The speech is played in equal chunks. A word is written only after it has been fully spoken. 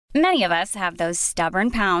Many of us have those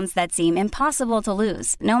stubborn pounds that seem impossible to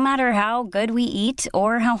lose, no matter how good we eat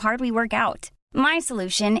or how hard we work out. My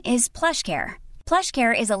solution is PlushCare.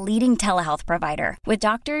 PlushCare is a leading telehealth provider with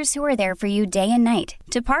doctors who are there for you day and night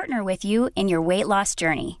to partner with you in your weight loss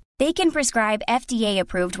journey. They can prescribe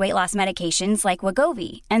FDA-approved weight loss medications like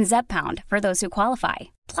Wegovy and Zepbound for those who qualify.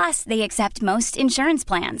 Plus, they accept most insurance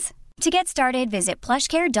plans. To get started, visit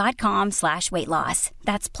plushcare.com/weightloss.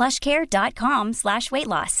 That's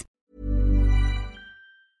plushcare.com/weightloss.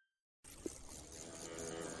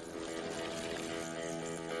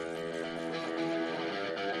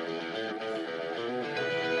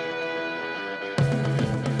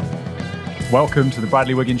 Welcome to the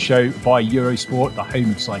Bradley Wiggins Show by Eurosport, the home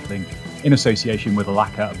of cycling, in association with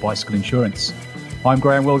Alaphilippe Bicycle Insurance. I'm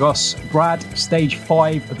Graham Wilgoss. Brad, stage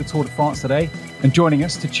 5 of the Tour de France today, and joining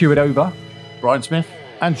us to chew it over, Brian Smith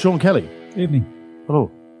and Sean Kelly. Evening.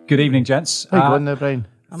 Hello. Good evening, gents. How you going there, Brian?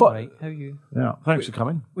 I'm all right. How are you? Yeah, thanks for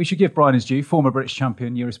coming. We should give Brian his due, former British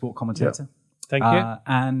champion, Eurosport commentator. Thank you.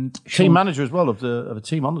 And Team manager as well of a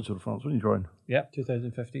team on the Tour de France, wasn't you, Brian? Yeah,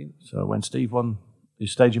 2015. So when Steve won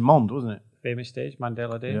his stage in Mond, wasn't it? Famous stage,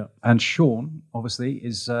 Mandela Day. Yeah. And Sean, obviously,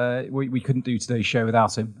 is we couldn't do today's show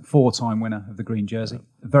without him. 4-time winner of the green jersey.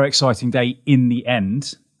 A very exciting day in the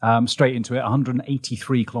end. Straight into it,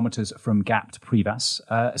 183 kilometres from Gap to Privas,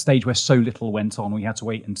 a stage where so little went on. We had to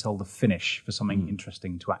wait until the finish for something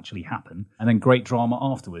interesting to actually happen. And then great drama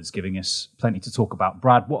afterwards, giving us plenty to talk about.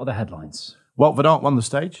 Brad, what are the headlines? Well, Van Aert won the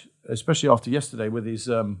stage, especially after yesterday with his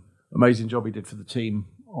amazing job he did for the team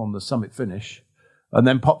on the summit finish. And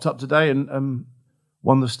then popped up today and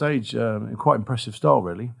won the stage in quite impressive style,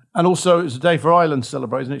 really. And also, it was a day for Ireland to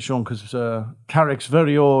celebrate, isn't it, Sean? Because Carrick's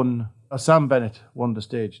very own Sam Bennett won the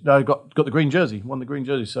stage. No, got the green jersey, won the green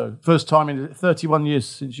jersey. So first time in 31 years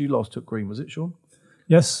since you last took green, was it, Sean?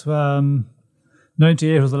 Yes,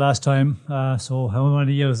 98 was the last time. So how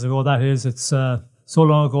many years ago that is? It's so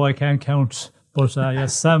long ago I can't count. But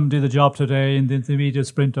yes, Sam did the job today in the intermediate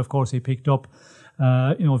sprint. Of course, he picked up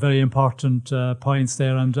very important points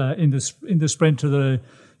there, and in the sprint to the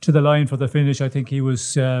line for the finish, I think he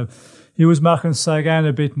was marking Sagan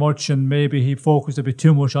a bit much, and maybe he focused a bit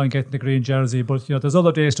too much on getting the green jersey. But there's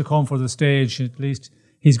other days to come for the stage. At least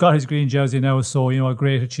he's got his green jersey now, so a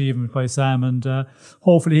great achievement by Sam, and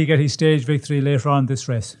hopefully he get his stage victory later on this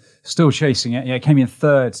race. Still chasing it. Yeah, came in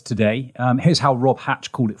third today. Here's how Rob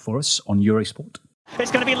Hatch called it for us on Eurosport. It's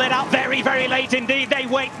going to be let out very, very late indeed. They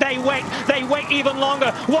wait even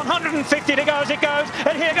longer. 150 to go as it goes.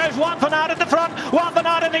 And here goes Wout van Aert at the front. Wout van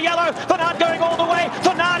Aert in the yellow. Van Aert going all the way.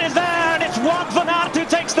 Van Aert is there, and it's Wout van Aert who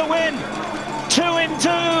takes the win. 2 in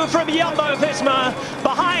 2 from Jumbo-Visma.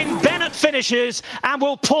 Behind Bennett finishes and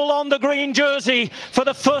will pull on the green jersey for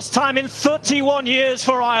the first time in 31 years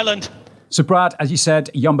for Ireland. So, Brad, as you said,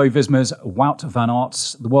 Jumbo-Visma's Wout van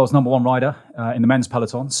Aert, the world's number one rider in the men's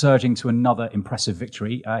peloton, surging to another impressive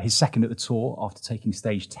victory, his second at the Tour after taking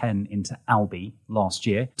stage 10 into Albi last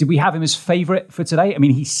year. Did we have him as favourite for today? I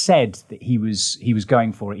mean, he said that he was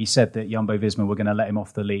going for it. He said that Jumbo-Visma were going to let him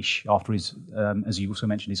off the leash after his, as you also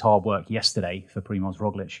mentioned, his hard work yesterday for Primož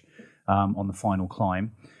Roglič on the final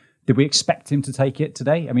climb. Did we expect him to take it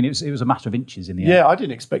today? I mean, it was a matter of inches in the end. Yeah, I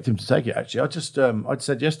didn't expect him to take it, actually. I'd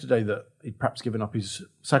said yesterday that he'd perhaps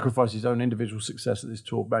sacrificed his own individual success at this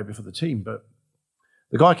Tour, maybe for the team, but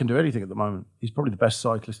the guy can do anything at the moment. He's probably the best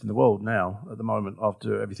cyclist in the world now, at the moment,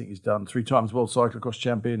 after everything he's done. 3 times World Cyclocross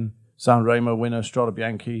champion, San Remo winner, Strade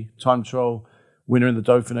Bianche, time trial winner in the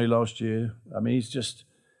Dauphiné last year. I mean,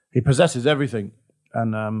 he possesses everything,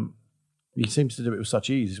 and he seems to do it with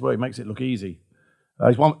such ease as well. He makes it look easy.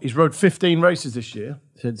 He's rode 15 races this year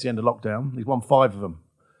since the end of lockdown. He's won 5 of them.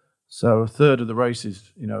 So a third of the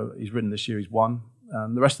races, he's ridden this year, he's won.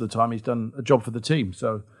 And the rest of the time, he's done a job for the team.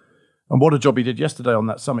 So, and what a job he did yesterday on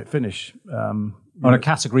that summit finish. On a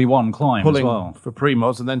Category 1 climb as well. For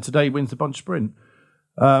Primož, and then today wins the bunch sprint.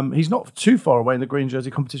 He's not too far away in the green jersey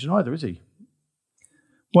competition either, is he?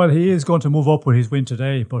 Well, he is going to move up with his win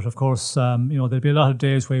today. But of course, there'll be a lot of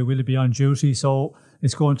days where he will be on duty. So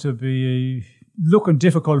it's going to be looking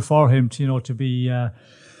difficult for him to be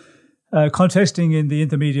contesting in the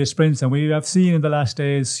intermediate sprints. And we have seen in the last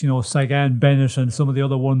days, Sagan, Bennett and some of the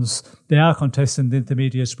other ones, they are contesting the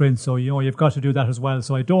intermediate sprints. So, you've got to do that as well.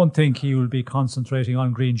 So I don't think he will be concentrating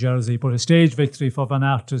on green jersey. But a stage victory for Van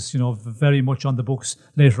Aert is, very much on the books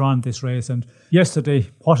later on this race. And yesterday,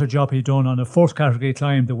 what a job he done on a first category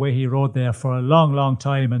climb, the way he rode there for a long, long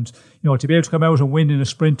time. And, to be able to come out and win in a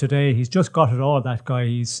sprint today, he's just got it all, that guy.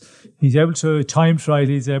 He's able to time trial,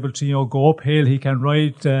 he's able to, go uphill, he can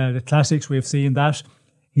ride the classics, we've seen that.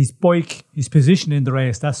 his bike, his position in the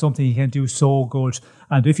race, that's something he can do so good.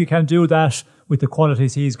 And if you can do that with the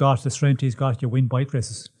qualities he's got, the strength he's got, you win bike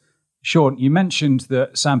races. Sean, you mentioned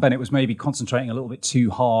that Sam Bennett was maybe concentrating a little bit too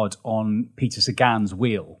hard on Peter Sagan's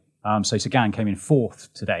wheel. So Sagan came in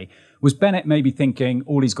fourth today. Was Bennett maybe thinking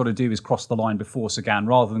all he's got to do is cross the line before Sagan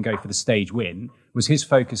rather than go for the stage win? Was his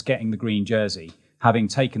focus getting the green jersey, having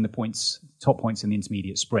taken the top points in the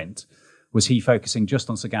intermediate sprint? Was he focusing just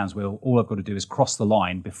on Sagan's wheel? All I've got to do is cross the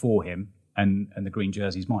line before him, and the green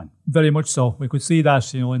jersey's mine. Very much so. We could see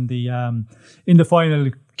that, in the final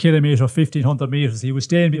kilometre, 1,500 metres, he was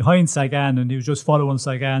staying behind Sagan and he was just following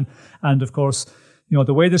Sagan. And of course,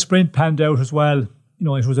 the way the sprint panned out as well,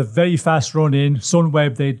 it was a very fast run in.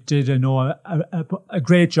 Sunweb, they did, a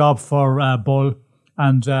great job for Bull,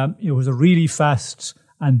 and it was a really fast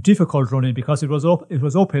and difficult run in because it was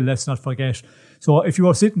uphill. Let's not forget. So if you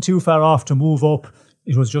were sitting too far off to move up,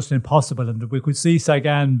 it was just impossible. And we could see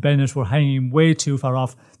Sagan, Bennett were hanging way too far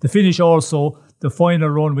off. The finish also, the final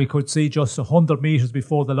run, we could see just 100 metres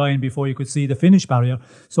before the line before you could see the finish barrier.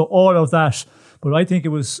 So all of that. But I think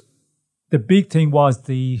the big thing was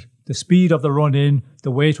the speed of the run in,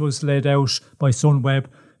 the way it was laid out by Sunweb.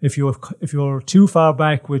 If you were too far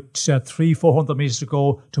back with 300-400 metres to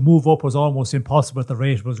go, to move up was almost impossible at the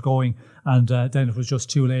rate it was going, and then it was just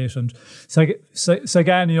too late. And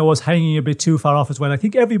Sagan, was hanging a bit too far off as well. I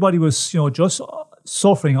think everybody was, just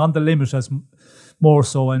suffering on the limit as more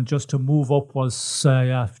so, and just to move up was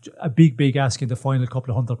a big ask in the final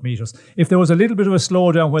couple of 100 metres. If there was a little bit of a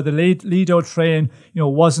slowdown where the lead-out train,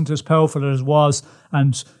 wasn't as powerful as it was,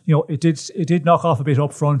 and it did knock off a bit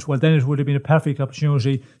up front, well then it would have been a perfect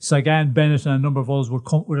opportunity. Sagan, Bennett and a number of others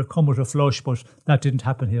would have come with a flush, but that didn't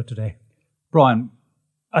happen here today. Brian,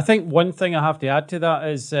 I think one thing I have to add to that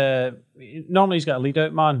is normally he's got a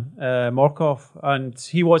lead-out man, Morkov, and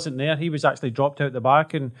he wasn't there. He was actually dropped out the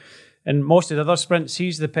back, and in most of the other sprints,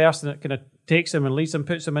 he's the person that kind of takes them and leads them,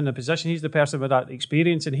 puts them in the position. He's the person with that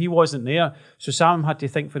experience, and he wasn't there. So Sam had to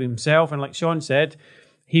think for himself. And like Sean said,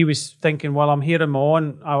 he was thinking, well, I'm here on my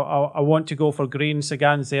own. I want to go for green.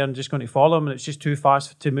 Sagan's there. I'm just going to follow him, and it's just too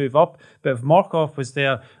fast to move up. But if Morkov was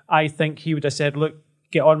there, I think he would have said, look,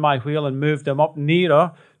 get on my wheel, and moved him up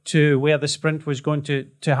nearer to where the sprint was going to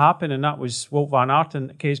happen, and that was Wout van Aert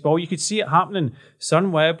and Kees Bol. You could see it happening.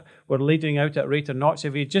 Sunweb were leading out at rate or knots.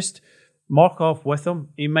 If he just Morkov with him,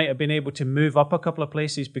 he might have been able to move up a couple of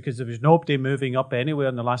places because there was nobody moving up anywhere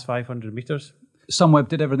in the last 500 metres. Sunweb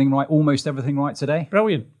did everything right, almost everything right today.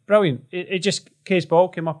 Brilliant. It just, Kees Bol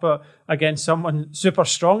came up against someone super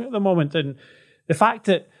strong at the moment, and the fact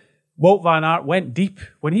that Wout van Aert went deep.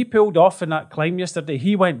 When he pulled off in that climb yesterday,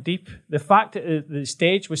 he went deep. The fact that the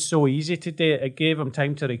stage was so easy today, it gave him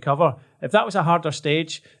time to recover. If that was a harder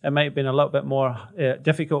stage, it might have been a little bit more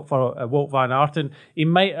difficult for Wout van Aert. And he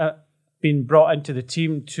might have been brought into the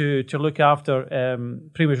team to look after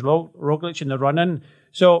Primož Roglic in the run-in.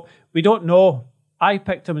 So we don't know. I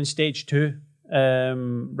picked him in stage 2.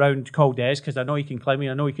 Round Col d'Ez, because I know he can climb,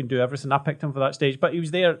 I know he can do everything. I picked him for that stage, but he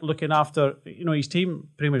was there looking after his team,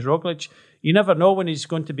 Primož Roglic. You never know when he's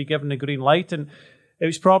going to be given the green light, and it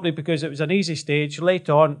was probably because it was an easy stage. Late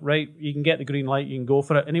on, right, you can get the green light, you can go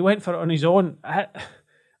for it, and he went for it on his own.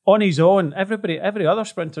 Every other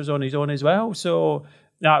sprinter's on his own as well. So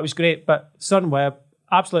it was great. But Sunweb,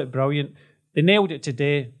 absolutely brilliant. They nailed it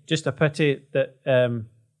today. Just a pity that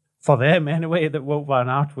for them anyway, that Wout van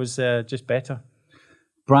Aert was just better.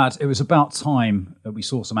 Brad, it was about time that we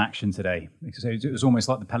saw some action today. It was almost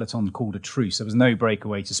like the peloton called a truce. There was no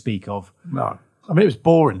breakaway to speak of. No. I mean, it was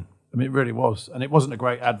boring. I mean, it really was. And it wasn't a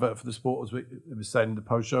great advert for the sport, as we were saying in the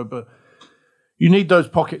post-show, but you need those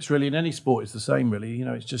pockets, really, in any sport. It's the same, really.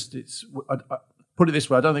 I put it this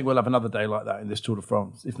way, I don't think we'll have another day like that in this Tour de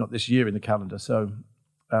France, if not this year in the calendar. So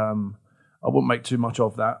I wouldn't make too much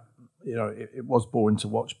of that. It was boring to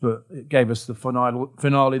watch, but it gave us the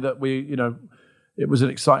finale that it was an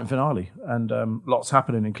exciting finale, and lots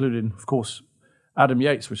happening, including, of course, Adam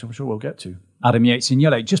Yates, which I'm sure we'll get to. Adam Yates in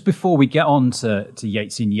yellow. Just before we get on to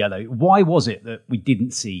Yates in yellow, why was it that we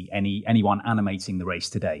didn't see anyone animating the race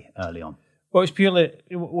today early on? Well, it's purely,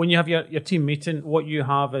 when you have your team meeting, what you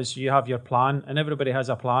have is you have your plan, and everybody has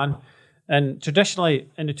a plan. And traditionally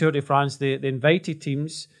in the Tour de France, the invited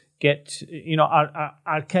teams get,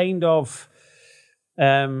 are kind of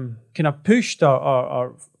pushed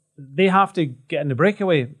or they have to get in the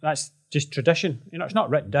breakaway. That's just tradition. It's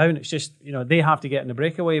not written down. It's just, they have to get in the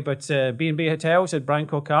breakaway. But B&B Hotels said Brian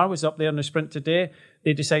Coquard was up there in the sprint today.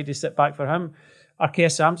 They decided to sit back for him. Arkea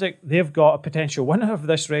Samsic, they've got a potential winner of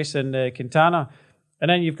this race in Quintana. And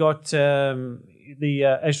then you've got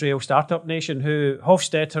the Israel Startup Nation, who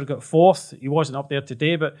Hofstetter got 4th. He wasn't up there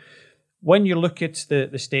today, but when you look at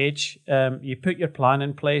the stage, you put your plan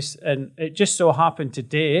in place, and it just so happened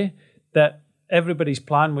today that everybody's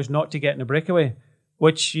plan was not to get in a breakaway,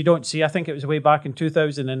 which you don't see. I think it was way back in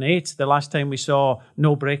 2008, the last time we saw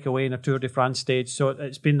no breakaway in a Tour de France stage. So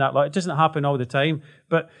it's been that long. It doesn't happen all the time.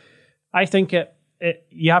 But I think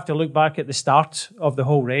you have to look back at the start of the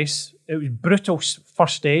whole race. It was brutal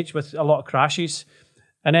first stage with a lot of crashes.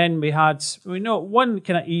 And then we had, one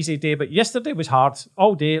kind of easy day, but yesterday was hard.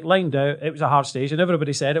 All day, lined out, it was a hard stage, and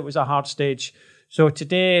everybody said it was a hard stage. So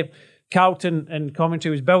today, Carlton in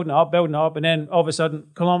commentary was building it up, and then all of a sudden,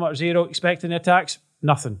 kilometre 0, expecting the attacks,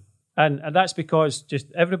 nothing. And that's because just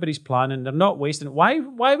everybody's planning. They're not wasting it.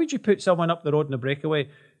 Why would you put someone up the road in a breakaway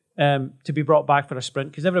to be brought back for a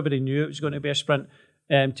sprint? Because everybody knew it was going to be a sprint.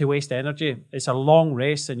 To waste energy. It's a long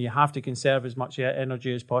race, and you have to conserve as much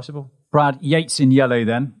energy as possible. Brad, Yates in yellow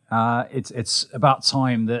then. It's about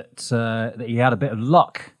time that he had a bit of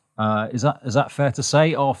luck. Is that fair to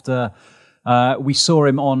say? After we saw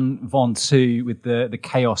him on Von 2 with the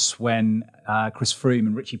chaos when Chris Froome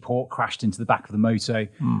and Richie Porte crashed into the back of the moto,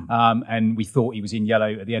 and we thought he was in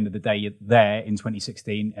yellow at the end of the day there in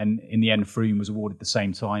 2016, and in the end Froome was awarded the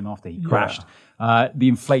same time after he crashed. The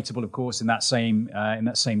inflatable, of course, in that same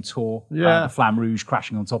tour, the Flamme Rouge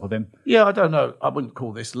crashing on top of him. Yeah, I don't know. I wouldn't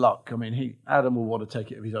call this luck. I mean, Adam will want to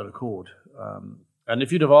take it of his own accord. And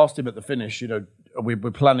if you'd have asked him at the finish, we're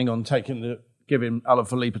planning on giving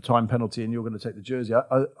Alaphilippe a time penalty, and you're going to take the jersey,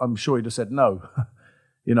 I'm sure he'd have said no.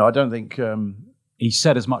 I don't think... he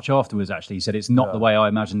said as much afterwards, actually. He said, it's not the way I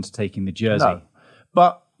imagined taking the jersey. No.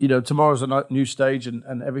 But, tomorrow's a new stage,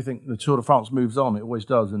 and everything, the Tour de France moves on. It always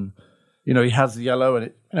does. And, he has the yellow,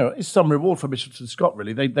 and it's some reward for Mitchelton Scott,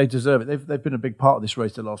 really. They deserve it. They've been a big part of this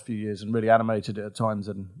race the last few years and really animated it at times.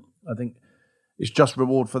 And I think it's just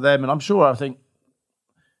reward for them. And I'm sure,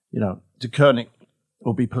 De Koenig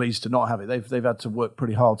will be pleased to not have it. They've had to work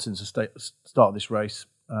pretty hard since the start of this race.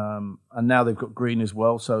 And now they've got green as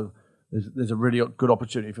well. So there's a really good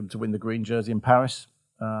opportunity for them to win the green jersey in Paris.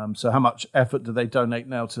 So how much effort do they donate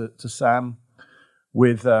now to Sam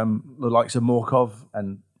with the likes of Morkov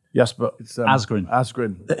and Jasper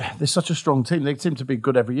Asgreen? They're such a strong team. They seem to be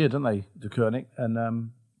good every year, don't they, De Koenig?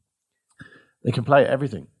 And they can play at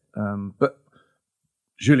everything. But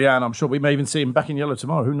Julian, I'm sure we may even see him back in yellow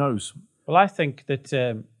tomorrow. Who knows? Well, I think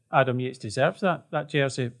that Adam Yates deserves that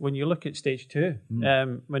jersey. When you look at stage 2,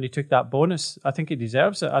 when he took that bonus, I think he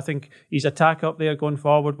deserves it. I think his attack up there going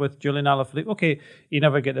forward with Julian Alaphilippe. Okay, he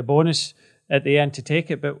never get the bonus at the end to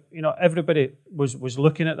take it, but everybody was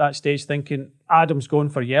looking at that stage thinking Adam's going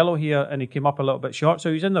for yellow here, and he came up a little bit short.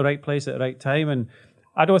 So he's in the right place at the right time, and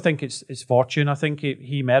I don't think it's fortune. I think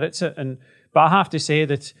he merits it. But I have to say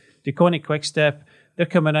that De Koenig Quickstep, they're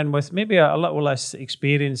coming in with maybe a little less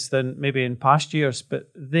experience than maybe in past years, but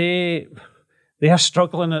they are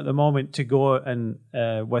struggling at the moment to go and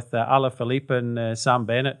with Alaphilippe and Sam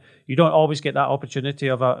Bennett. You don't always get that opportunity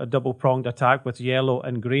of a double-pronged attack with yellow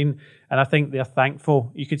and green, and I think they're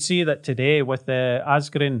thankful. You could see that today with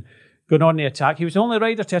Asgreen going on the attack. He was the only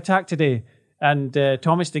rider to attack today, and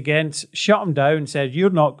Thomas de Gent shut him down, said, "You're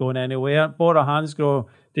not going anywhere." Bora Hansgrohe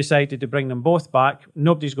decided to bring them both back.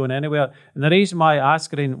 Nobody's going anywhere. And the reason why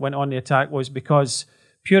Asgreen went on the attack was because,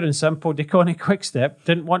 pure and simple, De Koenig Quickstep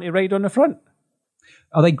didn't want to ride on the front.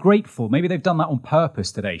 Are they grateful? Maybe they've done that on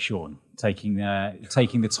purpose today, Sean, taking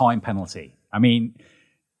the time penalty. I mean,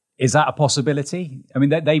 is that a possibility? I mean,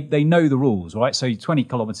 they know the rules, right? So 20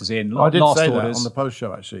 kilometres in, I did last say orders. That on the post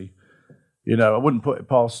show, actually. I wouldn't put it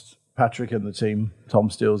past Patrick and the team, Tom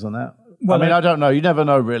Steels and that. Well, I don't know. You never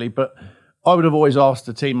know, really, but I would have always asked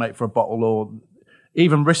a teammate for a bottle, or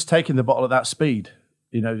even risk taking the bottle at that speed.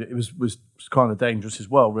 It was kind of dangerous as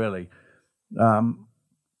well, really.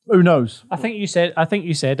 Who knows? I think you said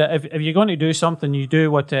that if you're going to do something, you do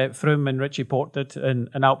what Froome and Richie Porte did in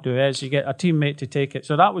Alpe d'Huez. You get a teammate to take it.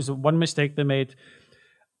 So that was one mistake they made.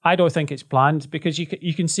 I don't think it's planned, because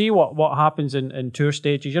you can see what happens in tour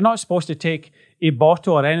stages. You're not supposed to take a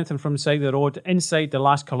bottle or anything from the side of the road inside the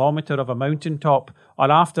last kilometre of a mountaintop or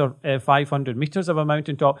after 500 metres of a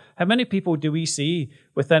mountaintop. How many people do we see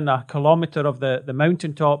within a kilometre of the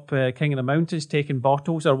mountaintop, King of the Mountains, taking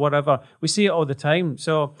bottles or whatever? We see it all the time.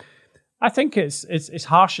 So I think it's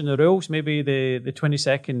harsh in the rules, maybe the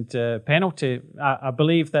 20-second penalty. I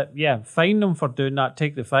believe that, fine them for doing that,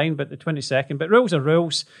 take the fine, but the 20-second. But rules are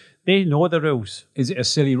rules. They know the rules. Is it a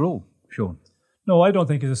silly rule, Sean? No, I don't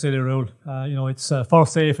think it's a silly rule. It's for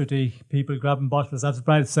safety, people grabbing bottles. As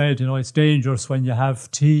Brad said, it's dangerous when you have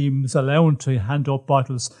teams allowed to hand up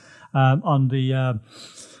bottles. on the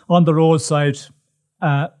roadside,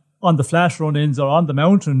 on the flat run-ins or on the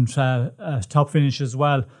mountain top finish as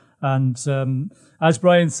well. And as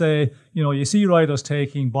Brian say, you see riders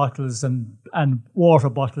taking bottles and water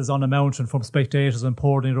bottles on a mountain from spectators and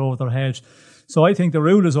pouring it over their head. So I think the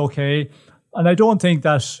rule is okay. And I don't think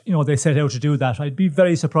that, they set out to do that. I'd be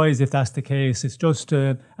very surprised if that's the case. It's just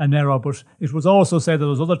an error. But it was also said that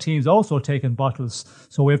those other teams also taking bottles.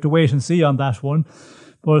 So we have to wait and see on that one.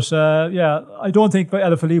 But I don't think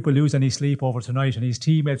Alaphilippe will lose any sleep over tonight, and his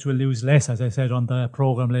teammates will lose less, as I said on the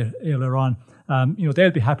programme earlier on.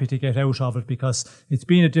 They'll be happy to get out of it because it's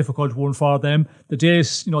been a difficult one for them. The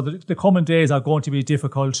days, the coming days are going to be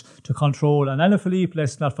difficult to control. And Alaphilippe,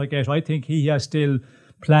 let's not forget, I think he has still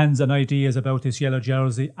plans and ideas about this yellow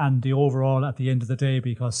jersey and the overall at the end of the day,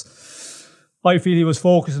 because I feel he was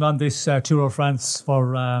focusing on this Tour of France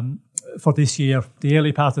for this year, the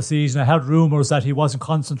early part of the season. I heard rumours that he wasn't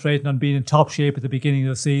concentrating on being in top shape at the beginning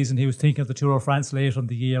of the season. He was thinking of the Tour of France later in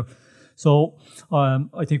the year. So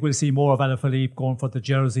I think we'll see more of Alaphilippe going for the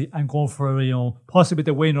jersey and going for possibly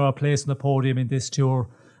the win or a place on the podium in this Tour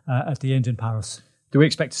at the end in Paris. Do we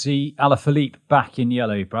expect to see Alaphilippe back in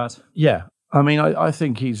yellow, Brad? Yeah. I mean, I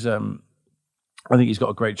think he's got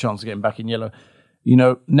a great chance of getting back in yellow.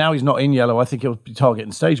 Now he's not in yellow. I think he'll be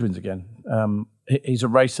targeting stage wins again. He's a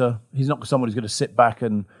racer. He's not someone who's going to sit back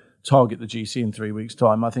and target the GC in 3 weeks'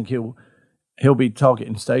 time. I think he'll be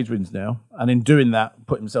targeting stage wins now, and in doing that,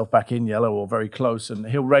 put himself back in yellow or very close, and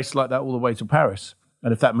he'll race like that all the way to Paris.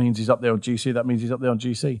 And if that means he's up there on GC, that means he's up there on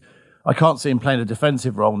GC. I can't see him playing a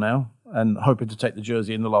defensive role now and hoping to take the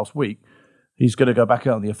jersey in the last week. He's going to go back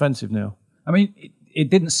out on the offensive now. I mean, it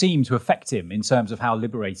didn't seem to affect him in terms of how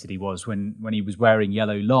liberated he was when he was wearing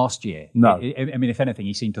yellow last year. No. I mean, if anything,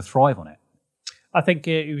 he seemed to thrive on it. I think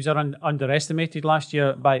he was underestimated last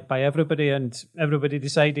year by everybody, and everybody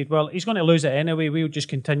decided, well, he's going to lose it anyway. We'll just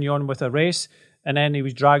continue on with the race. And then he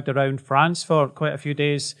was dragged around France for quite a few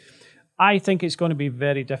days. I think it's going to be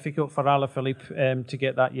very difficult for Alaphilippe to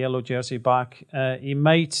get that yellow jersey back. He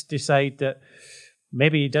might decide that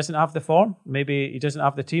maybe he doesn't have the form, maybe he doesn't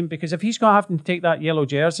have the team, because if he's going to have to take that yellow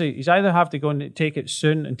jersey, he's either have to go and take it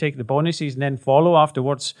soon and take the bonuses and then follow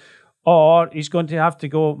afterwards, or he's going to have to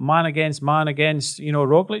go man against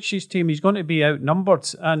Roglic's team. He's going to be outnumbered,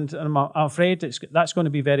 and I'm afraid that's going to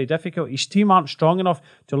be very difficult. His team aren't strong enough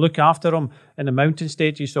to look after him in the mountain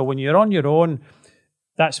stages, so when you're on your own,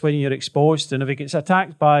 that's when you're exposed. And if he gets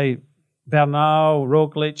attacked by Bernal,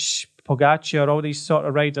 Roglic, Pogacar, all these sort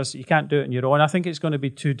of riders, you can't do it on your own. I think it's going to be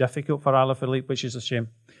too difficult for Alaphilippe, which is a shame.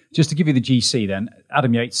 Just to give you the GC then,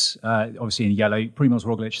 Adam Yates, obviously in yellow, Primož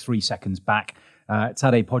Roglic 3 seconds back,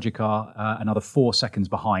 Tadej Pogacar another 4 seconds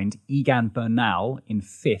behind, Egan Bernal in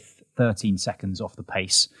 5th, 13 seconds off the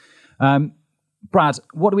pace. Brad,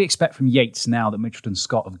 what do we expect from Yates now that Mitchelton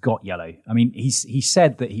Scott have got yellow? I mean, he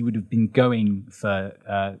said that he would have been going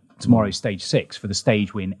for tomorrow's stage 6 for the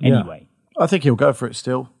stage win anyway. Yeah. I think he'll go for it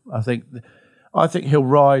still. I think he'll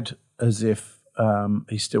ride as if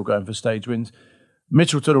he's still going for stage wins.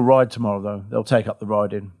 Mitchelton will ride tomorrow, though. They'll take up the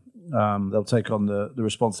riding. They'll take on the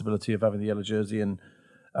responsibility of having the yellow jersey and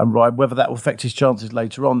ride. Whether that will affect his chances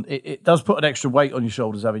later on, it does put an extra weight on your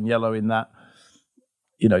shoulders having yellow in that,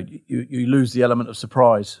 you lose the element of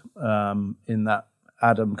surprise in that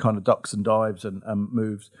Adam kind of ducks and dives and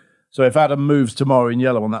moves. So if Adam moves tomorrow in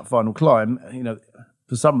yellow on that final climb,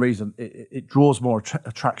 for some reason, it draws more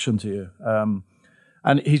attraction to you.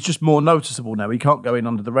 And he's just more noticeable now. He can't go in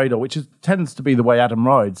under the radar, which tends to be the way Adam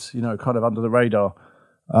rides, kind of under the radar.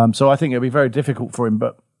 So I think it'll be very difficult for him.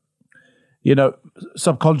 But,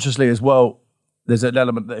 subconsciously as well, there's an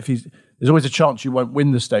element that there's always a chance you won't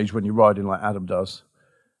win the stage when you're riding like Adam does.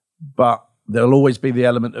 But there'll always be the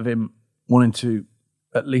element of him wanting to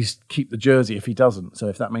at least keep the jersey if he doesn't. So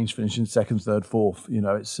if that means finishing 2nd, 3rd,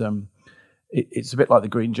 4th, it's a bit like the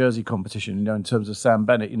green jersey competition, in terms of Sam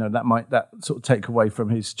Bennett, that sort of take away from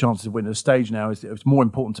his chances of winning a stage now. It's more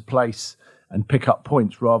important to place and pick up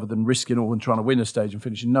points rather than risking all and trying to win a stage and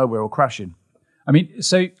finishing nowhere or crashing. I mean,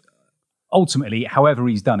 so ultimately, however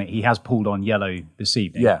he's done it, he has pulled on yellow this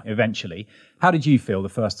evening, eventually. How did you feel the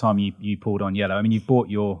first time you pulled on yellow? I mean, you bought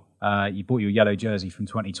your yellow jersey from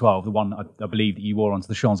 2012, the one I believe that you wore onto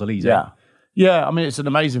the Champs-Élysées. Yeah. I mean, it's an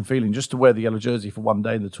amazing feeling just to wear the yellow jersey for one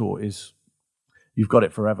day in the Tour is... You've got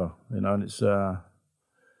it forever, and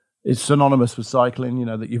it's synonymous with cycling.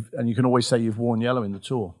 That you can always say you've worn yellow in the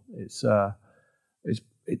Tour. It's the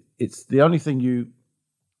only thing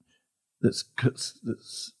that's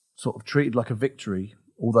sort of treated like a victory,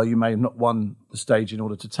 although you may have not won the stage in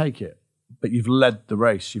order to take it, but you've led the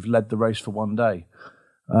race. You've led the race for one day,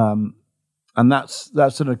 And that's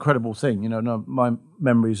an incredible thing. No, my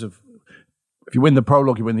memories of, if you win the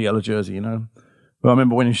prologue, you win the yellow jersey, But I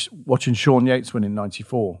remember watching Sean Yates win in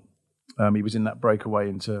 '94. He was in that breakaway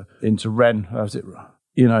into Rennes.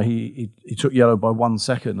 He took yellow by 1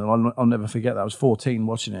 second, and I'll never forget that. I was 14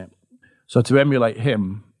 watching it. So to emulate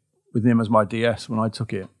him, with him as my DS when I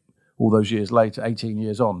took it all those years later, 18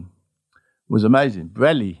 years on, was amazing.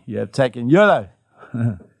 Brelly, you have taken yellow.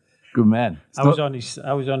 Good man. I was on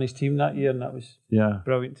his team that year, and that was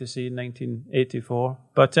brilliant to see in 1984.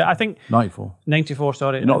 But I think 94.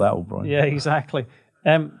 Sorry, you're not that old, Brian. Yeah, exactly.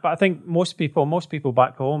 But I think most people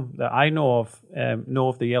back home that I know of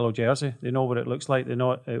the yellow jersey. They know what it looks like. They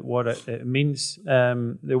know what it means.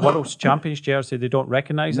 The World Champions jersey, they don't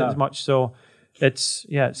recognise it as much. So it's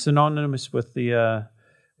synonymous with the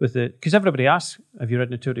because everybody asks, have you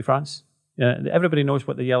ridden the Tour de France? Everybody knows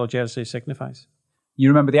what the yellow jersey signifies. You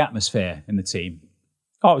remember the atmosphere in the team?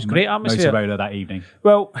 Oh, it was great atmosphere. Motorola that evening.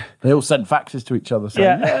 Well, they all sent faxes to each other.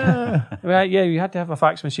 Saying, you had to have a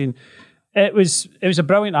fax machine. It was a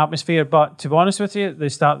brilliant atmosphere, but to be honest with you, at the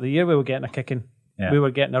start of the year, we were getting a kicking. Yeah. We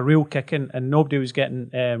were getting a real kicking, and nobody was getting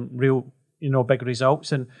real, big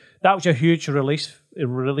results. And that was a huge relief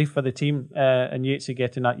for the team. And Yates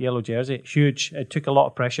getting that yellow jersey, huge. It took a lot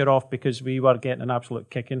of pressure off because we were getting an absolute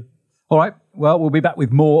kicking. All right. Well, we'll be back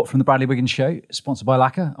with more from the Bradley Wiggins Show, sponsored by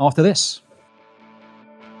Lacquer, after this.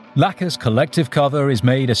 Lacquer's collective cover is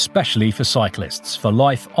made especially for cyclists, for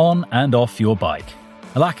life on and off your bike.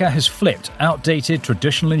 Lacquer has flipped outdated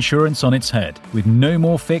traditional insurance on its head with no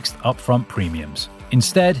more fixed upfront premiums.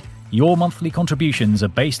 Instead, your monthly contributions are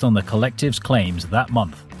based on the collective's claims that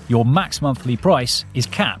month. Your max monthly price is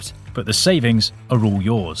capped, but the savings are all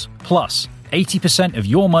yours. Plus, 80% of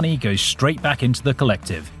your money goes straight back into the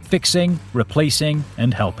collective, fixing, replacing,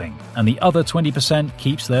 and helping. And the other 20%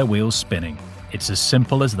 keeps their wheels spinning. It's as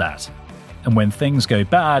simple as that. And when things go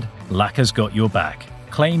bad, Lacquer's got your back.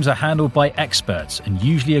 Claims are handled by experts and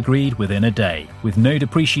usually agreed within a day, with no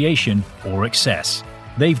depreciation or excess.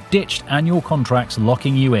 They've ditched annual contracts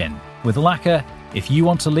locking you in. With Lacquer, if you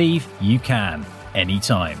want to leave, you can,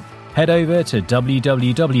 anytime. Head over to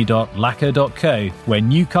www.lacquer.co, where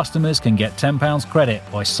new customers can get £10 credit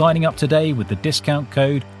by signing up today with the discount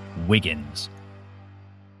code WIGGINS.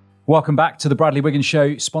 Welcome back to the Bradley Wiggins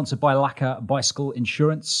Show, sponsored by Lacquer Bicycle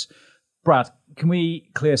Insurance. Brad, can we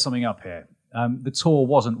clear something up here? The Tour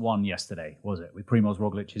wasn't won yesterday, was it? With Primož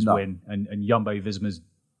Roglic's win and Jumbo-Visma's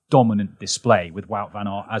dominant display with Wout van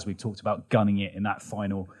Aert, as we talked about, gunning it in that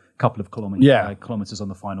final couple of kilometres on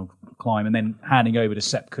the final climb, and then handing over to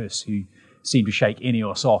Sepp Kuss, who seemed to shake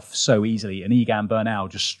Ineos off so easily, and Egan Bernal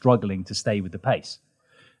just struggling to stay with the pace.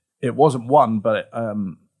 It wasn't won, but I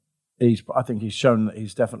think he's shown that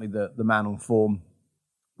he's definitely the man on form,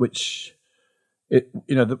 which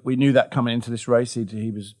we knew that coming into this race.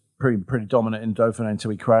 He was pretty dominant in Dauphiné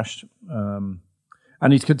until he crashed, and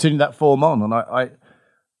he's continued that form on. And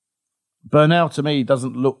Bernal to me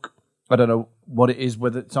doesn't look. I don't know what it is,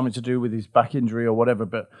 whether it's something to do with his back injury or whatever.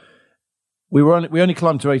 But we only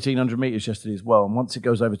climbed to 1,800 meters yesterday as well, and once it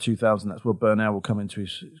goes over 2,000, that's where Bernal will come into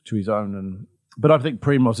his own. But I think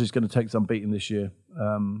Primož is going to take some beating this year.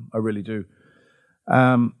 I really do.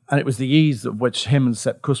 And it was the ease of which him and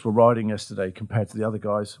Sepp Kuss were riding yesterday compared to the other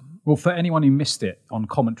guys. Well, for anyone who missed it on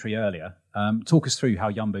commentary earlier, talk us through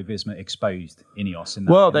how Jumbo-Visma exposed Ineos in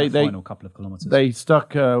that final couple of kilometres. They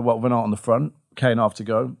stuck Van Aert on the front, K&A to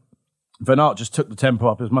go. Van Aert just took the tempo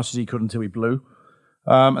up as much as he could until he blew.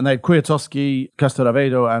 And they had Kwiatkowski,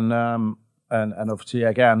 Castelravedo and obviously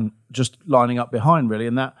Egan just lining up behind, really.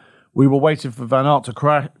 And that we were waiting for Van Aert to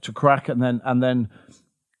crack and then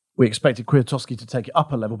we expected Kwiatkowski to take it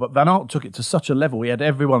up a level, but Van Aert took it to such a level, he had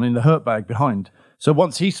everyone in the hurt bag behind. So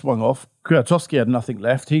once he swung off, Kwiatkowski had nothing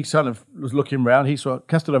left. He kind of was looking around. He saw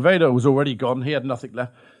Castelravedo was already gone. He had nothing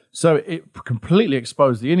left. So it completely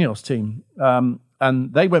exposed the Ineos team.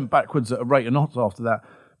 And they went backwards at a rate of knots after that.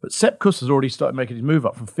 But Sepp Kuss has already started making his move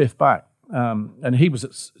up from fifth back. And he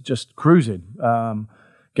was just cruising.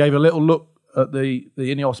 Gave a little look at the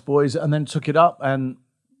Ineos boys and then took it up. And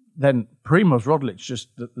then Primož Roglic, just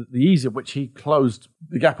the ease at which he closed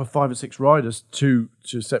the gap of 5 or 6 riders to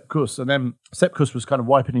Sepp Kuss. And then Sepp Kuss was kind of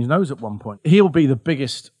wiping his nose at one point. He'll be the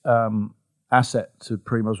biggest asset to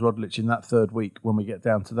Primož Roglic in that third week when we get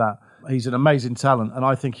down to that. He's an amazing talent, and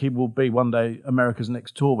I think he will be one day America's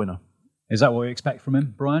next Tour winner. Is that what we expect from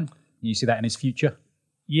him, Brian? You see that in his future?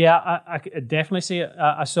 Yeah, I definitely see it.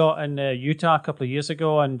 I saw it in Utah a couple of years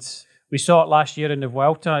ago, and we saw it last year in the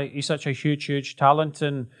Vuelta. He's such a huge talent,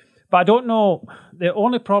 but I don't know. The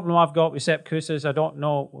only problem I've got with Sepp Kuss is I don't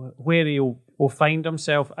know where he'll find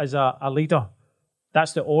himself as a leader.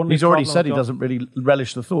 That's the only. He's already problem said he I've got. doesn't really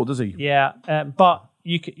relish the thought, does he? Yeah, but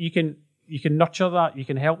you can nurture that, you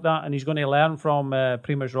can help that, and he's going to learn from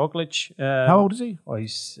Primož Roglic. How old is he? Oh,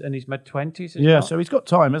 he's in his mid-20s. Yeah, so he's got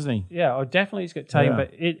time, hasn't he? Yeah, definitely he's got time, Yeah.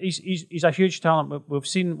 but he's a huge talent. We've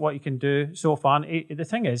seen what he can do so far. And the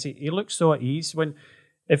thing is, he looks so at ease.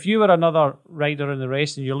 If you were another rider in the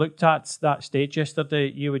race and you looked at that stage yesterday,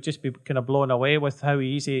 you would just be kind of blown away with how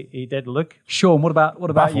easy he did look. Sean, what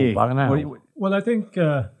about you? Well, I think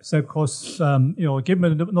Seb Kuss, give him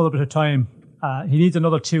another bit of time. He needs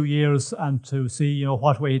another 2 years and to see,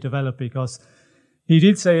 what way he developed, because he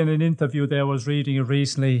did say in an interview there, I was reading it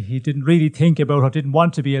recently, he didn't really think about or didn't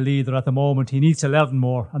want to be a leader at the moment. He needs to learn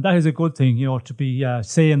more. And that is a good thing, to be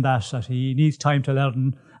saying that he needs time to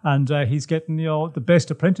learn. And he's getting, the best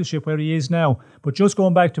apprenticeship where he is now. But just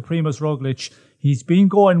going back to Primož Roglic, he's been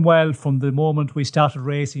going well from the moment we started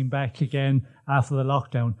racing back again after the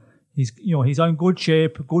lockdown. He's on good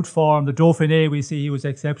shape, good form. The Dauphiné, we see he was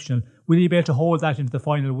exceptional. Will he be able to hold that into the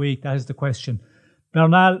final week? That is the question.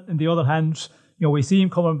 Bernal, on the other hand, we see him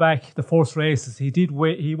coming back the first races.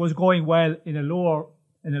 He was going well in a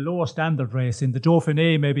lower standard race. In the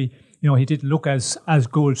Dauphiné, maybe, he didn't look as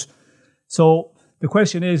good. So the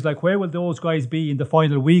question is, where will those guys be in the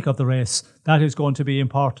final week of the race? That is going to be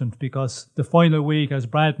important, because the final week, as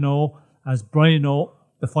Brad know, as Brian know,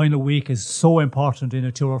 the final week is so important in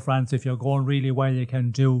a Tour of France. If you're going really well, you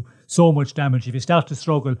can do so much damage. If you start to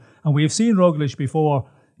struggle, and we've seen Roglic before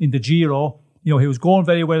in the Giro, he was going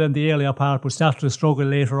very well in the earlier part, but started to struggle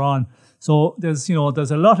later on. So there's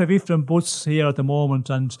a lot of ifs and buts here at the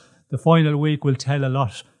moment, and the final week will tell a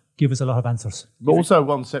lot, give us a lot of answers. But also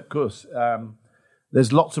one Sepp Kuss,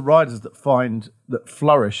 there's lots of riders that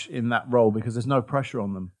flourish in that role because there's no pressure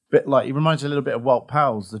on them. Bit like, he reminds me a little bit of Wout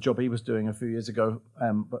Powell's, the job he was doing a few years ago.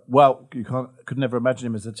 But Wout, could never imagine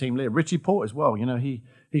him as a team leader. Richie Porte as well.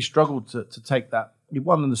 he struggled to take that. He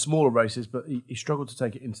won in the smaller races, but he struggled to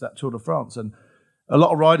take it into that Tour de France. And a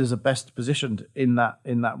lot of riders are best positioned in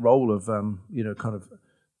that role of kind of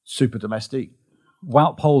super domestique.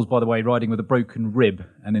 Wout Poels, by the way, riding with a broken rib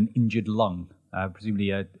and an injured lung, presumably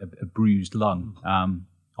a bruised lung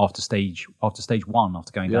after stage one,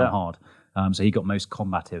 after going down hard. So he got most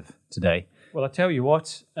combative today. Well, I tell you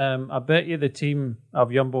what, I bet you the team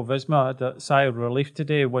of Jumbo-Visma had a sigh of relief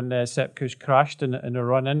today when Sepp Kuss crashed in a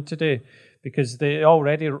run-in today, because they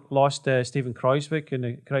already lost Steven Kruijswijk in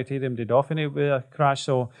the Criterium de Dauphiné with a crash.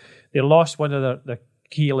 So they lost one of their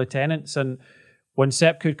key lieutenants. And when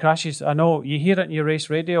Sepp Kuss crashes, I know you hear it in your race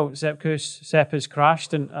radio, Sepp has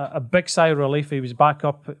crashed, and a big sigh of relief. He was back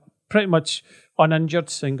up pretty much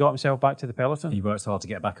uninjured and got himself back to the peloton. He worked hard to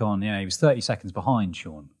get back on. Yeah, he was 30 seconds behind,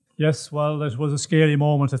 Sean. Yes, well, it was a scary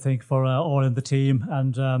moment, I think, for all in the team.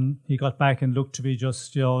 And he got back and looked to be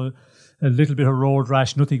just, a little bit of road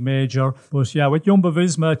rash, nothing major. But yeah, with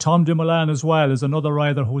Jumbo-Visma, Tom Dumoulin as well is another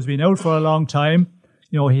rider who's been out for a long time.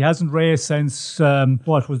 He hasn't raced since,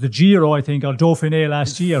 what was the Giro, I think, or Dauphiné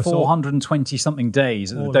last year. 420-something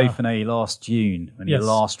days at the Dauphiné last June when he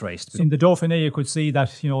last raced. In the Dauphiné, you could see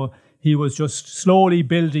that, he was just slowly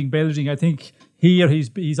building. I think here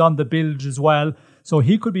he's on the build as well. So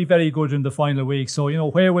he could be very good in the final week. So,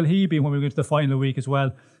 where will he be when we get to the final week as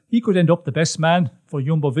well? He could end up the best man for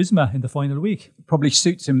Jumbo-Visma in the final week. Probably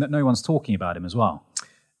suits him that no one's talking about him as well.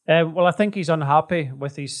 Well, I think he's unhappy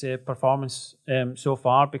with his performance so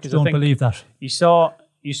far, because I think believe that. You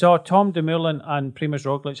saw Tom Dumoulin and Primož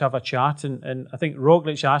Roglic have a chat, and I think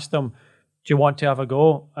Roglic asked him, "Do you want to have a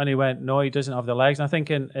go?" And he went, "No, he doesn't have the legs." And I think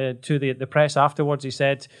to the press afterwards, he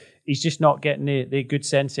said he's just not getting the good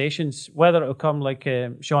sensations. Whether it'll come, like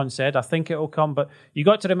Sean said, I think it'll come. But you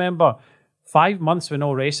got to remember, 5 months with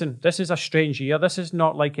no racing. This is a strange year. This is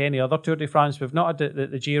not like any other Tour de France. We've not had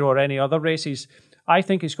the Giro or any other races. I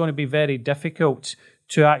think it's going to be very difficult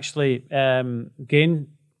to actually gain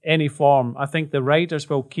any form. I think the riders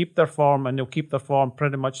will keep their form, and they'll keep their form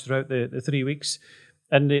pretty much throughout the 3 weeks.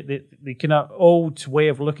 And the kind of old way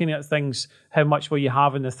of looking at things, how much will you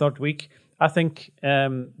have in the third week? I think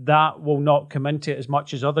that will not come into it as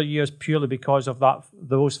much as other years, purely because of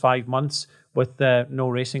those 5 months with no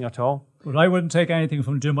racing at all. But I wouldn't take anything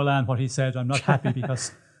from Dumoulin, what he said. I'm not happy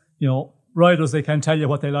because, riders, they can tell you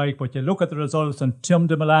what they like, but you look at the results, and Tom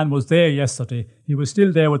Dumoulin was there yesterday. He was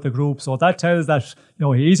still there with the group, so that tells that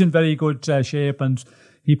he's in very good shape, and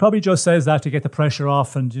he probably just says that to get the pressure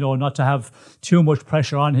off, and not to have too much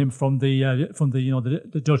pressure on him from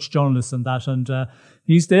the Dutch journalists and that. And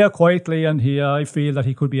he's there quietly, and I feel that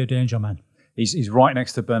he could be a danger man. He's right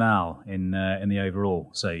next to Bernal in the overall.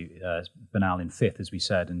 So Bernal in 5th, as we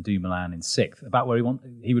said, and Dumoulin in 6th. About where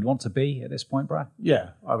he would want to be at this point, Brad? Yeah,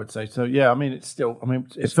 I would say so. Yeah, I mean,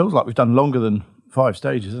 it feels like we've done longer than 5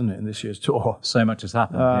 stages, isn't it, in this year's tour? So much has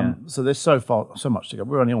happened. So there's so much to go.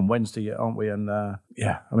 We're only on Wednesday yet, aren't we? And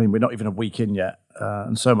we're not even a week in yet,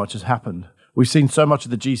 and so much has happened. We've seen so much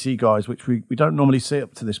of the GC guys, which we don't normally see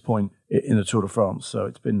up to this point in the Tour de France. So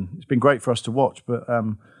it's been great for us to watch, but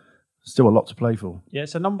still a lot to play for. Yeah,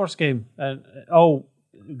 it's a numbers game, and all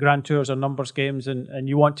Grand Tours are numbers games, and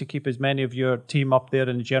you want to keep as many of your team up there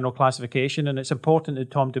in the general classification, and it's important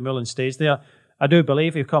that Tom Dumoulin stays there. I do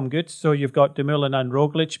believe he'll come good, so you've got Dumoulin and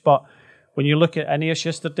Roglic, but when you look at Ineos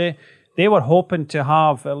yesterday, they were hoping to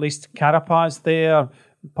have at least Carapaz there,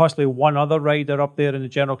 possibly one other rider up there in the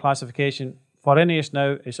general classification. For Ineos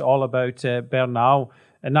now, it's all about Bernal,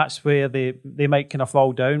 and that's where they might kind of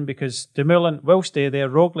fall down, because Dumoulin will stay there.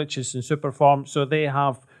 Roglic is in super form, so they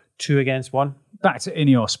have 2 against 1. Back to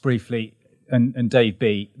Ineos briefly, and Dave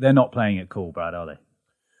B, they're not playing it cool, Brad, are they?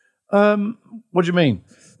 What do you mean?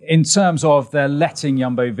 In terms of they're letting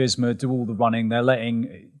Jumbo-Visma do all the running, they're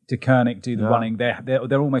letting De Koenig do the running,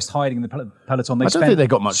 they're almost hiding in the peloton. I don't think they've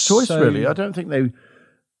got much choice, really. I don't think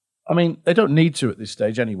they don't need to at this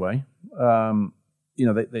stage anyway.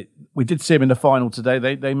 We did see them in the final today.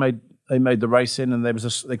 They made the race in, and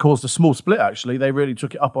they caused a small split. Actually, they really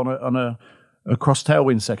took it up on a cross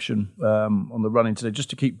tailwind section on the running today, just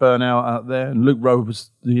to keep Bernal out there. And Luke Rowe was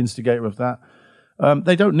the instigator of that.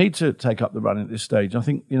 They don't need to take up the running at this stage. I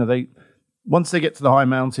think once they get to the high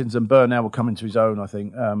mountains, and Bernal will come into his own. I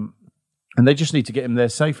think, and they just need to get him there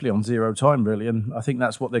safely on 0 time, really. And I think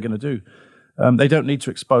that's what they're going to do. They don't need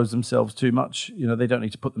to expose themselves too much. They don't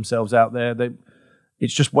need to put themselves out there.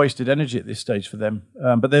 It's just wasted energy at this stage for them.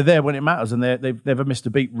 But they're there when it matters, and they've never missed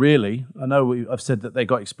a beat, really. I know I've said that they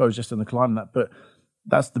got exposed just on the climb, but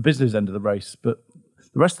that's the business end of the race. But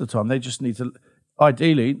the rest of the time, they just need to,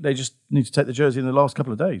 ideally, take the jersey in the last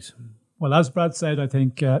couple of days. Well, as Brad said, I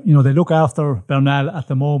think, they look after Bernal at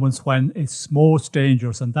the moments when it's most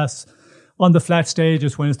dangerous, and that's on the flat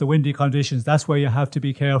stages when it's the windy conditions. That's where you have to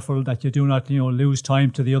be careful that you do not, lose time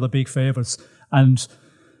to the other big favourites. And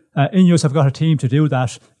Ineos have got a team to do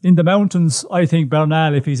that. In the mountains, I think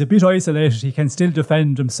Bernal, if he's a bit isolated, he can still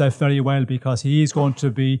defend himself very well, because he is going to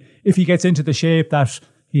be, if he gets into the shape that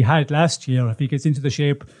he had last year, if he gets into the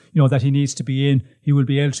shape, that he needs to be in, he will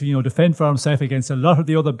be able to, defend for himself against a lot of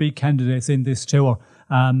the other big candidates in this tour.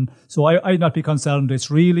 So I'd not be concerned. It's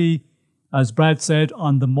really, as Brad said,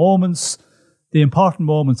 on the moments, the important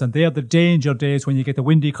moments, and they're the danger days when you get the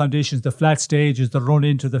windy conditions, the flat stages, the run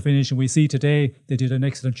into the finish. And we see today they did an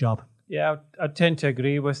excellent job. Yeah, I tend to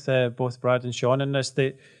agree with both Brad and Sean in this.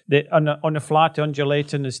 On the flat,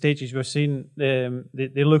 undulating, the stages we've seen,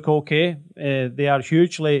 they look okay. They are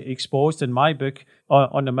hugely exposed, in my book,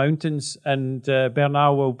 on the mountains, and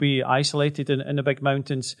Bernal will be isolated in the big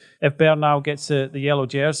mountains. If Bernal gets the yellow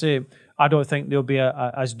jersey, I don't think they'll be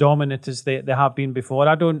as dominant as they have been before.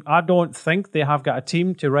 I don't think they have got a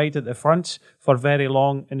team to ride at the front for very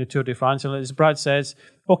long in the Tour de France. And as Brad says,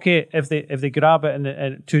 okay, if they grab it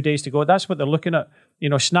in 2 days to go, that's what they're looking at.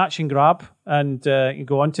 Snatch and grab and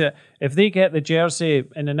go on to it. If they get the jersey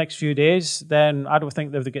in the next few days, then I don't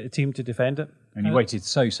think they'll get the team to defend it. And he waited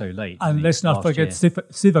so late. And let's not forget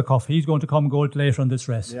Sivakov. He's going to come gold later on this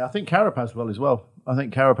race. Yeah, I think Carapaz will as well. I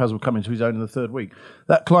think Carapaz will come into his own in the 3rd week.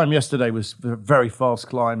 That climb yesterday was a very fast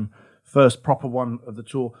climb, first proper one of the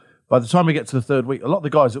Tour. By the time we get to the 3rd week, a lot of the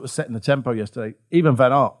guys that were setting the tempo yesterday, even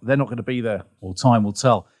Van Aert, they're not going to be there. Well, time will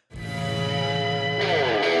tell.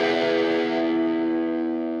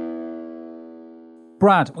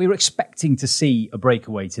 Brad, we were expecting to see a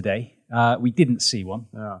breakaway today. We didn't see one.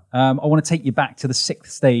 Yeah. I want to take you back to the 6th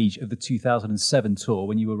stage of the 2007 Tour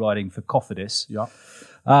when you were riding for Cofidis. Yeah.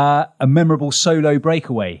 A memorable solo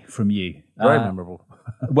breakaway from you. Very memorable.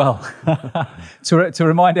 Well, to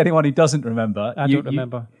remind anyone who doesn't remember. I don't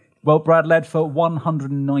remember. Well, Brad led for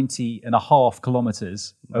 190.5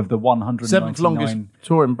 kilometres of the 199... 7th longest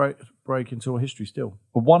tour in break in Tour history still.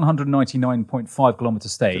 A 199.5 kilometre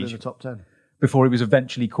stage. Still in the top 10. Before he was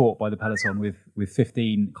eventually caught by the peloton with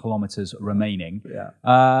 15 kilometres remaining.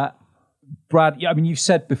 Yeah. Brad, you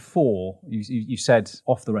said before, you said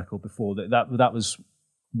off the record before that was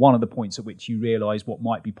one of the points at which you realised what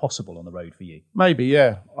might be possible on the road for you. Maybe,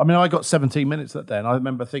 yeah. I got 17 minutes that day, and I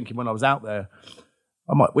remember thinking when I was out there,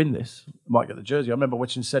 I might win this. I might get the jersey. I remember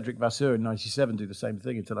watching Cedric Vasseur in 97 do the same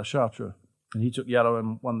thing until La Chartres, and he took yellow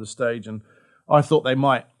and won the stage, and I thought they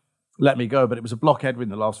might let me go, but it was a blockhead in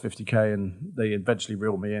the last 50k, and they eventually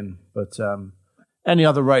reeled me in. But any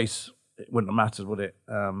other race, it wouldn't have mattered, would it?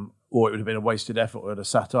 or it would have been a wasted effort or I'd have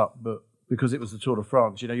sat up. But because it was the Tour de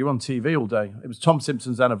France, you're on TV all day. It was Tom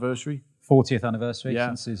Simpson's anniversary. 40th anniversary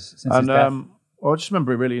since his death. I just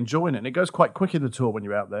remember really enjoying it. And it goes quite quick in the Tour when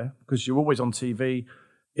you're out there because you're always on TV.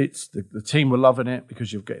 It's the team were loving it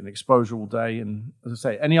because you're getting exposure all day. And as I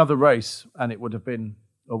say, any other race, and it would have been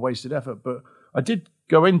a wasted effort. But I did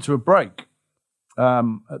go into a break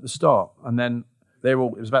at the start. And then it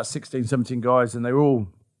was about 16, 17 guys, and they were all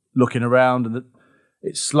looking around. And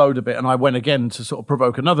it slowed a bit. And I went again to sort of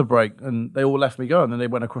provoke another break. And they all left me go. And then they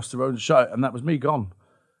went across the road and shut it. And that was me gone.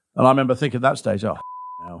 And I remember thinking at that stage,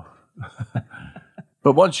 now.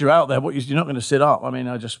 But once you're out there, you're not going to sit up. I mean,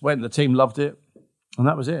 I just went. The team loved it, and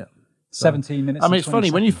that was it. 17 minutes. I mean, it's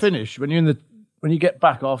funny when you finish, when you get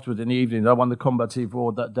back afterwards in the evening. I won the Combative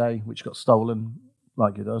Award that day, which got stolen,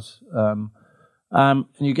 like it does. And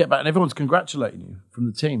you get back, and everyone's congratulating you from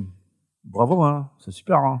the team. Bravo, hein? C'est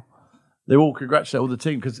super. Hein? They all congratulate all the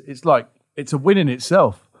team because it's like it's a win in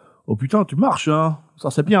itself. Oh putain, tu marches, hein?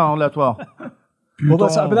 Ça c'est bien, Alaphilippe. Well,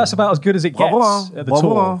 that's about as good as it gets at the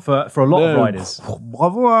Tour for a lot of riders.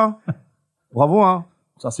 Bravo, hein? Bravo, hein?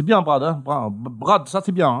 Ça c'est bien, Brad. Hein? Brad, ça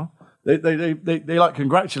c'est bien. Hein? They like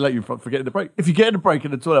congratulate you for getting the break. If you get in the break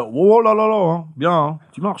in the Tour, oh là là là, hein? Bien, hein?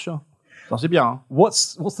 Tu marches. Hein? Ça c'est bien. Hein?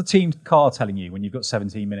 What's the team car telling you when you've got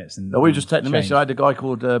 17 minutes? We just take the mission. I had a guy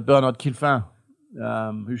called Bernard Kilfin,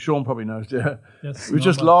 who Sean probably knows. Yeah, yes, we were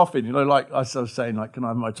just laughing. Like I was saying, like, can I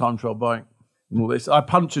have my time trial bike? And all this. I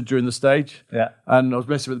punctured during the stage, and I was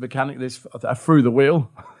messing with the mechanic. I threw the wheel,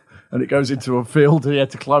 and it goes into a field, and he had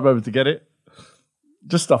to climb over to get it.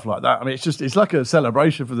 Just stuff like that. I mean, it's like a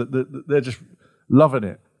celebration for they're just loving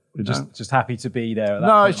it. We're just happy to be there. At that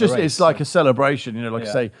no, point it's like a celebration. Like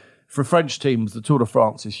I say, for French teams, the Tour de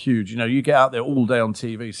France is huge. You get out there all day on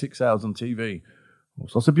TV, 6 hours on TV.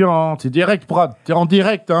 Ça c'est bien, hein? T'es direct, Brad. T'es en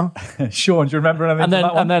direct, hein? Sean, do you remember anything?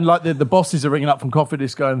 And then like the bosses are ringing up from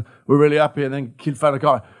Cofidis going, we're really happy. And then Kilfan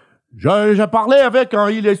guy, j'ai parlé avec, hein?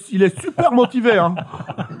 Il est super motivé, hein?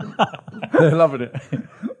 They're loving it.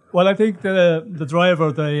 Well, I think the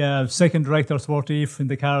driver, the second director sportif in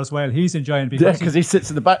the car as well, he's enjoying it because he sits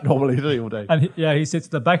in the back normally, doesn't he, all day? And he sits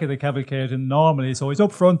at the back of the cavalcade and normally, so he's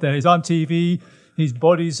up front there. He's on TV. His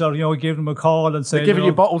buddies are, giving him a call and saying... They're giving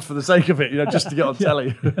you bottles for the sake of it, just to get on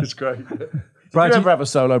telly. It's great. Brad, did you ever have a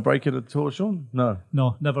solo break in a Tour, Sean? No,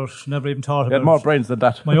 never even thought about it. You had more brains than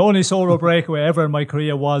that. My only solo breakaway ever in my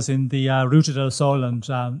career was in the Ruta del Sol, and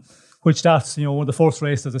which that's, one of the first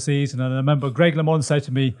races of the season. And I remember Greg LeMond said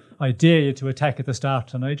to me, I dare you to attack at the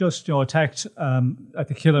start. And I just, attacked at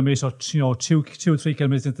the kilometre, 2 or 3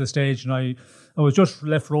 kilometres into the stage, and I was just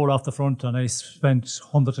left roll off the front, and I spent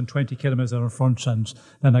 120 kilometres in front, and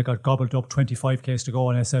then I got gobbled up 25 k's to go,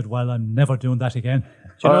 and I said, well, I'm never doing that again.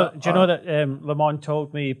 Do you know that Lamont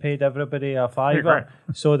told me he paid everybody a $5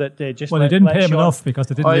 so that they just they didn't pay him enough because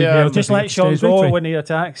they didn't leave me out. Just let Sean go when he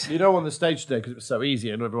attacks. On the stage today, because it was so easy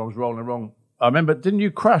and everyone was rolling wrong. I remember, didn't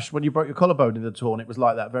you crash when you broke your collarbone in the Tour, and it was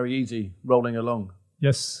like that, very easy, rolling along?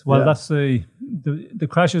 Yes, well, that's the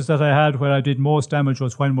crashes that I had where I did most damage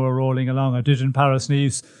was when we were rolling along. I did it in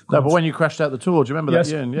Paris-Nice. No, but when you crashed out the Tour, do you remember that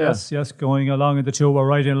year? Yes, going along in the Tour, we're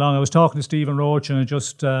riding along. I was talking to Stephen Roach, and I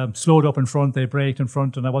just slowed up in front. They braked in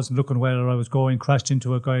front, and I wasn't looking where I was going, crashed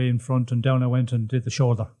into a guy in front, and down I went and did the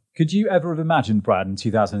shoulder. Could you ever have imagined, Brad, in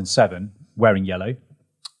 2007, wearing yellow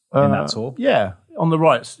in that Tour? Yeah, on the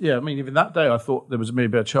right. Yeah, I mean, even that day, I thought there was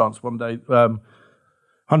maybe a chance one day,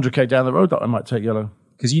 100k down the road, that I might take yellow.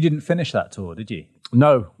 Because you didn't finish that Tour, did you?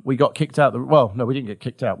 No, we got kicked out. No, we didn't get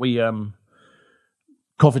kicked out.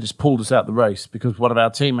 Cofidis pulled us out the race because one of our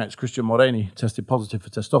teammates, Christian Moreni, tested positive for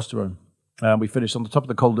testosterone. We finished on the top of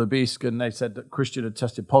the Col d'Aubisque, and they said that Christian had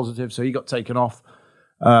tested positive, so he got taken off.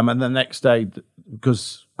 And then the next day,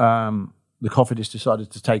 because the Cofidis decided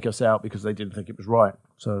to take us out because they didn't think it was right.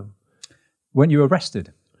 So, weren't you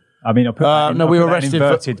arrested? I mean, we were arrested.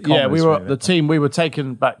 The team. We were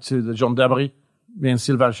taken back to the gendarmerie. Me and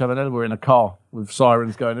Sylvain Chavanel were in a car with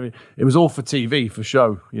sirens going. It was all for TV, for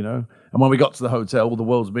show, And when we got to the hotel, all the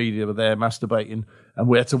world's media were there masturbating, and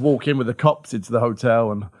we had to walk in with the cops into the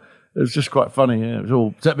hotel, and it was just quite funny. Yeah,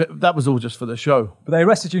 that was all just for the show. But they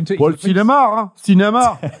arrested you and took you to the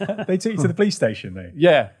cinema. They took you to the police station, though.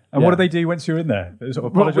 Yeah. And what did they do once you were in there? They sort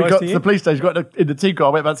of apologise we got to you? the police station, got in the team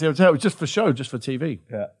car, went back to the hotel. It was just for show, just for TV.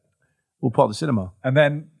 Yeah. All part of the cinema. And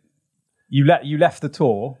then you left the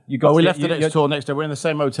Tour. We left the next Tour next day. We're in the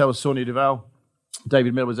same hotel as Sonia Duval.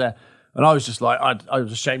 David Miller was there. And I was just like, I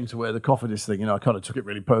was ashamed to wear the Cofidis thing. I kind of took it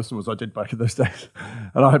really personal as I did back in those days.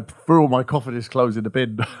 And I threw all my Cofidis clothes in the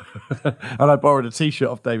bin. And I borrowed a T-shirt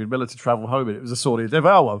off David Miller to travel home. And it was a Sonia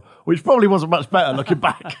Duval one, which probably wasn't much better looking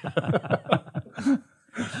back.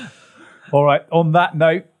 All right. On that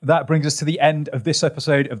note, that brings us to the end of this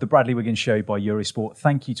episode of the Bradley Wiggins Show by Eurosport.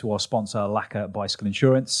 Thank you to our sponsor, Lacquer Bicycle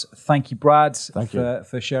Insurance. Thank you, Brad,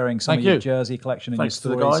 for sharing some of your jersey collection and Thanks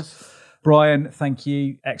your to stories. the guys. Brian, thank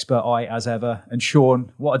you. Expert eye as ever. And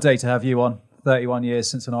Sean, what a day to have you on. 31 years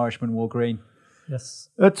since an Irishman wore green. Yes.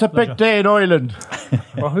 It's a big day in Ireland.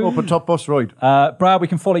 Up at Top Bus Ride. Brad, we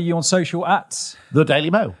can follow you on social at The Daily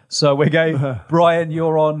Mail. So we go. Brian,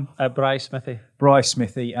 you're on Bryce Smithy. Bryce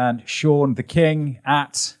Smithy, and Sean the King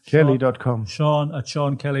at Kelly.com. Sean at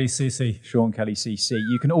Sean Kelly CC. Sean Kelly CC.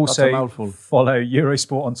 You can That's a also mouthful. follow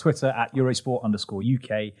Eurosport on Twitter at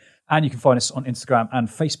Eurosport_UK. And you can find us on Instagram and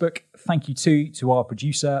Facebook. Thank you to our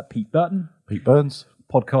producer, Pete Burton. Pete Burns.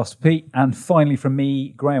 Podcast Pete. And finally from me,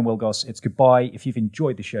 Graham Wilgoss, it's goodbye. If you've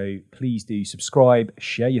enjoyed the show, please do subscribe,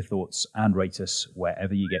 share your thoughts, and rate us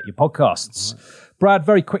wherever you get your podcasts. Right. Brad,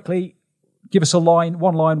 very quickly, give us one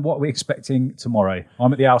line, what are we expecting tomorrow?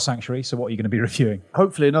 I'm at the Owl Sanctuary, so what are you going to be reviewing?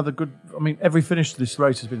 Hopefully another good... every finish to this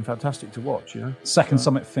race has been fantastic to watch, Second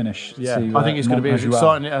summit finish. Yeah, I think it's going to be as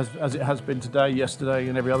exciting as it has been today, yesterday,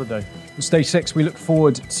 and every other day. Stage 6, we look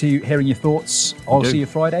forward to hearing your thoughts. I'll see you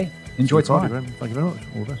Friday. Enjoy tomorrow. Thank you very much.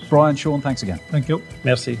 All the best. Brian, Sean, thanks again. Thank you.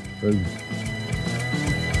 Merci. Boom.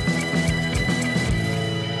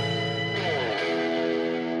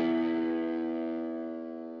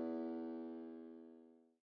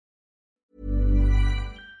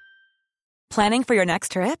 Planning for your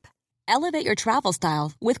next trip? Elevate your travel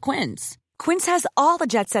style with Quince. Quince has all the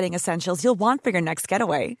jet-setting essentials you'll want for your next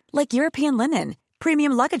getaway, like European linen,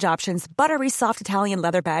 premium luggage options, buttery soft Italian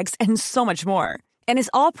leather bags, and so much more. And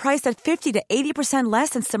is all priced at 50 to 80%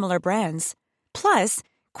 less than similar brands. Plus,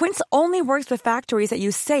 Quince only works with factories that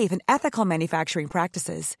use safe and ethical manufacturing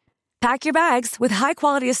practices. Pack your bags with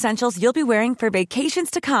high-quality essentials you'll be wearing for vacations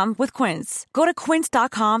to come with Quince. Go to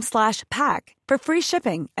quince.com/pack for free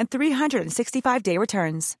shipping and 365-day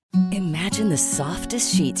returns. Imagine the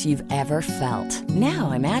softest sheets you've ever felt.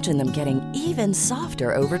 Now imagine them getting even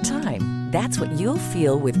softer over time. That's what you'll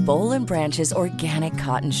feel with Boll & Branch's organic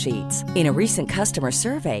cotton sheets. In a recent customer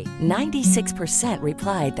survey, 96%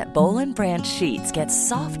 replied that Boll & Branch sheets get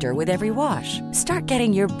softer with every wash. Start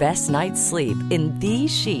getting your best night's sleep in these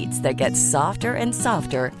sheets that get softer and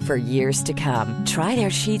softer for years to come. Try their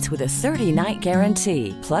sheets with a 30-night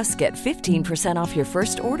guarantee. Plus, get 15% off your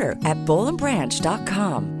first order at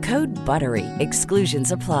bollandbranch.com. Code BUTTERY.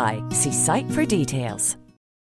 Exclusions apply. See site for details.